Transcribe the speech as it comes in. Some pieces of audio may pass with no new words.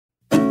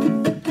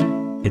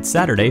It's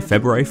Saturday,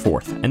 February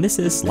 4th, and this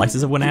is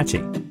Slices of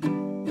Wenatchee.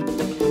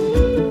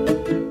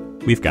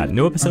 We've got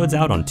new episodes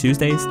out on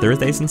Tuesdays,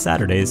 Thursdays, and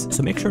Saturdays,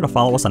 so make sure to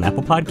follow us on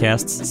Apple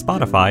Podcasts,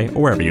 Spotify,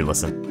 or wherever you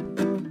listen.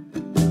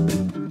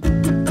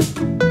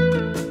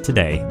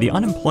 Today, the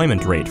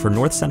unemployment rate for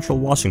North Central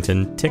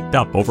Washington ticked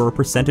up over a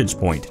percentage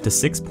point to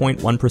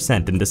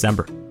 6.1% in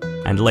December.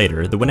 And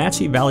later, the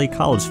Wenatchee Valley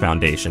College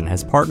Foundation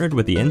has partnered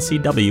with the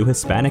NCW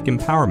Hispanic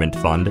Empowerment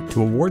Fund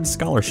to award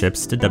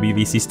scholarships to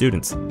WVC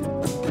students.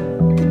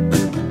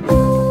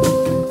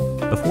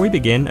 Before we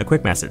begin, a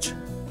quick message.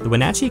 The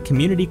Wenatchee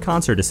Community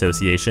Concert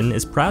Association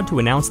is proud to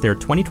announce their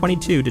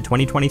 2022 to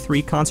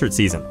 2023 concert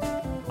season.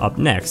 Up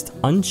next,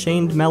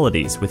 Unchained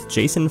Melodies with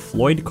Jason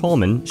Floyd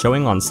Coleman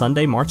showing on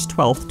Sunday, March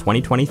 12th,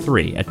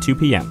 2023 at 2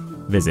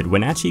 p.m. Visit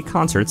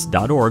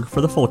WenatcheeConcerts.org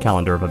for the full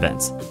calendar of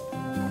events.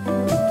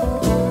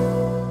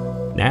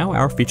 Now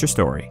our feature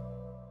story.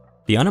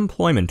 The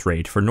unemployment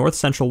rate for North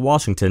Central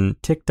Washington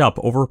ticked up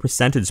over a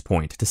percentage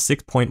point to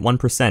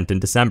 6.1% in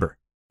December.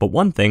 But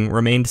one thing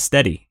remained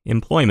steady: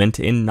 employment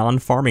in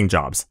non-farming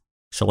jobs.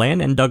 Chelan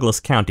and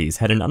Douglas counties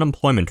had an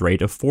unemployment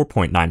rate of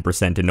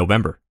 4.9% in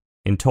November.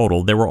 In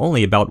total, there were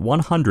only about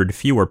 100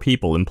 fewer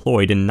people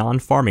employed in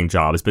non-farming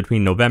jobs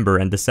between November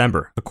and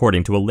December,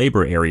 according to a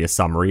labor area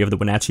summary of the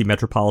Wenatchee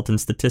Metropolitan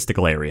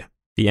Statistical Area.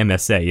 The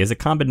MSA is a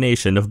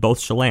combination of both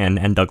Chelan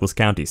and Douglas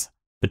counties.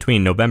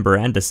 Between November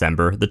and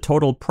December, the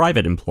total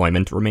private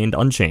employment remained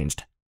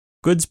unchanged.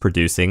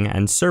 Goods-producing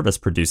and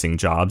service-producing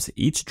jobs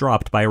each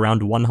dropped by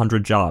around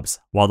 100 jobs,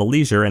 while the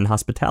leisure and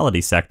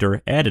hospitality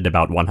sector added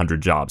about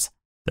 100 jobs.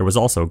 There was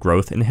also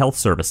growth in health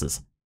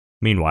services.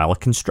 Meanwhile,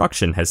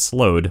 construction has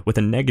slowed, with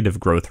a negative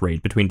growth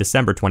rate between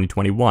December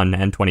 2021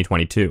 and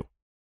 2022.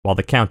 While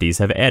the counties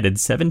have added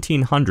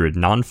 1,700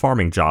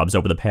 non-farming jobs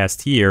over the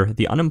past year,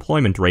 the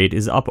unemployment rate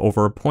is up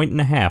over 1.5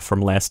 points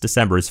from last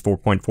December's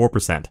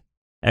 4.4%.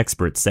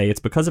 Experts say it's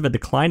because of a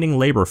declining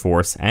labor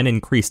force and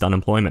increased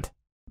unemployment.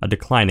 A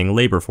declining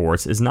labor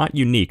force is not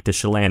unique to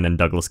Chelan and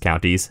Douglas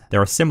counties.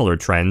 There are similar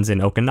trends in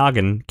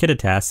Okanogan,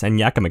 Kittitas, and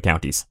Yakima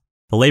counties.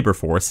 The labor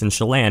force in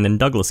Chelan and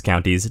Douglas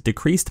counties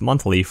decreased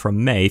monthly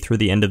from May through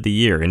the end of the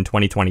year in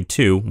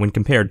 2022 when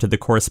compared to the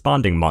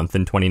corresponding month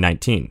in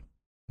 2019.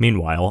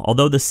 Meanwhile,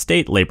 although the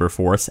state labor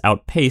force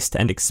outpaced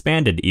and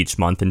expanded each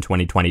month in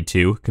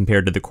 2022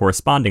 compared to the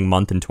corresponding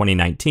month in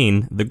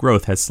 2019, the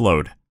growth has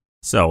slowed.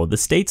 So, the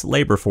state's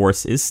labor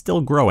force is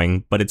still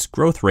growing, but its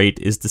growth rate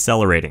is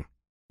decelerating.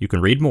 You can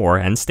read more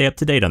and stay up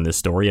to date on this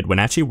story at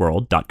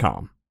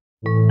WenatcheeWorld.com.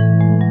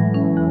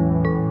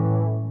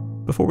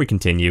 Before we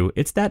continue,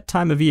 it's that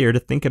time of year to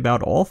think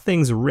about all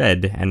things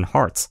red and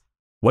hearts.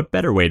 What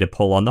better way to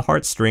pull on the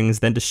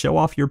heartstrings than to show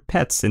off your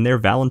pets in their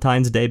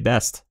Valentine's Day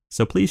best?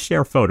 So please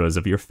share photos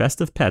of your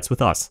festive pets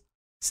with us.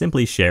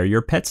 Simply share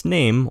your pet's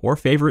name or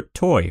favorite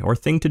toy or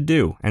thing to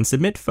do and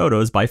submit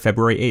photos by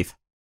February 8th.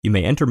 You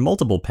may enter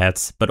multiple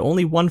pets, but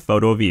only one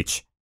photo of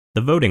each.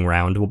 The voting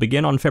round will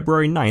begin on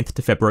February 9th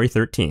to February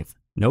 13th.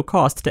 No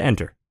cost to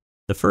enter.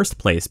 The first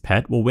place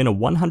pet will win a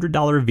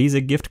 $100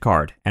 Visa gift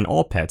card, and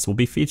all pets will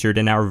be featured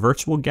in our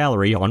virtual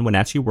gallery on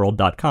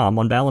WenatcheeWorld.com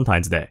on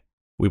Valentine's Day.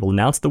 We will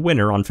announce the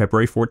winner on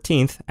February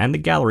 14th, and the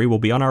gallery will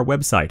be on our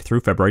website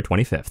through February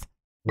 25th.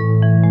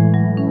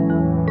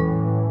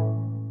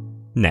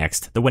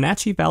 Next, the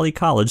Wenatchee Valley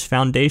College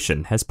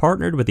Foundation has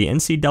partnered with the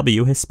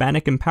NCW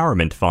Hispanic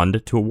Empowerment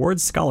Fund to award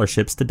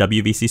scholarships to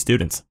WVC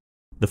students.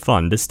 The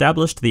fund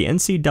established the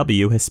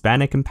NCW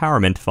Hispanic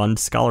Empowerment Fund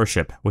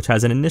Scholarship, which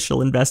has an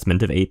initial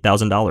investment of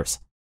 $8,000.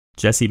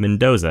 Jesse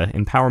Mendoza,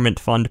 Empowerment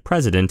Fund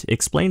President,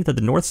 explained that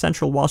the North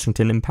Central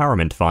Washington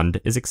Empowerment Fund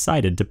is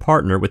excited to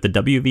partner with the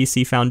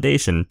WVC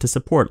Foundation to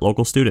support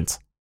local students.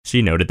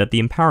 She noted that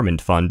the Empowerment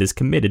Fund is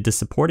committed to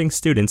supporting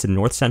students in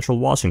North Central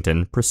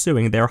Washington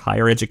pursuing their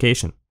higher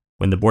education.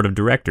 When the board of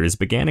directors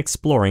began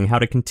exploring how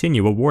to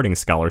continue awarding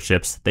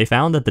scholarships, they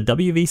found that the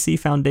WVC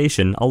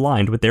Foundation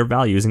aligned with their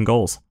values and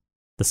goals.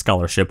 The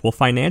scholarship will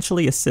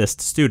financially assist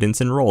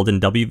students enrolled in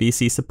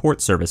WVC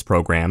support service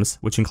programs,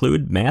 which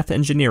include Math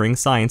Engineering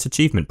Science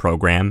Achievement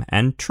Program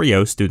and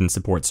TRIO Student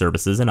Support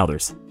Services and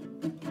others.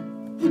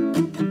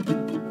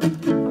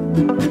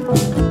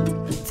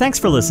 Thanks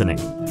for listening.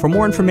 For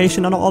more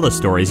information on all the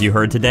stories you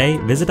heard today,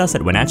 visit us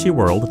at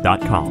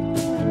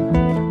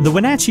WenatcheeWorld.com. The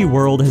Wenatchee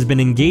World has been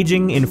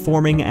engaging,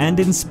 informing, and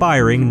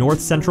inspiring North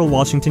Central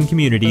Washington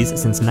communities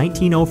since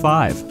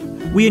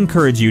 1905. We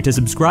encourage you to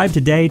subscribe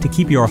today to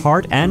keep your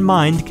heart and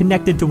mind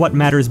connected to what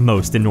matters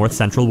most in North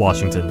Central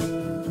Washington.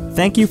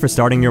 Thank you for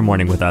starting your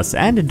morning with us,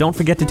 and don't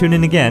forget to tune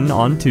in again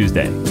on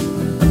Tuesday.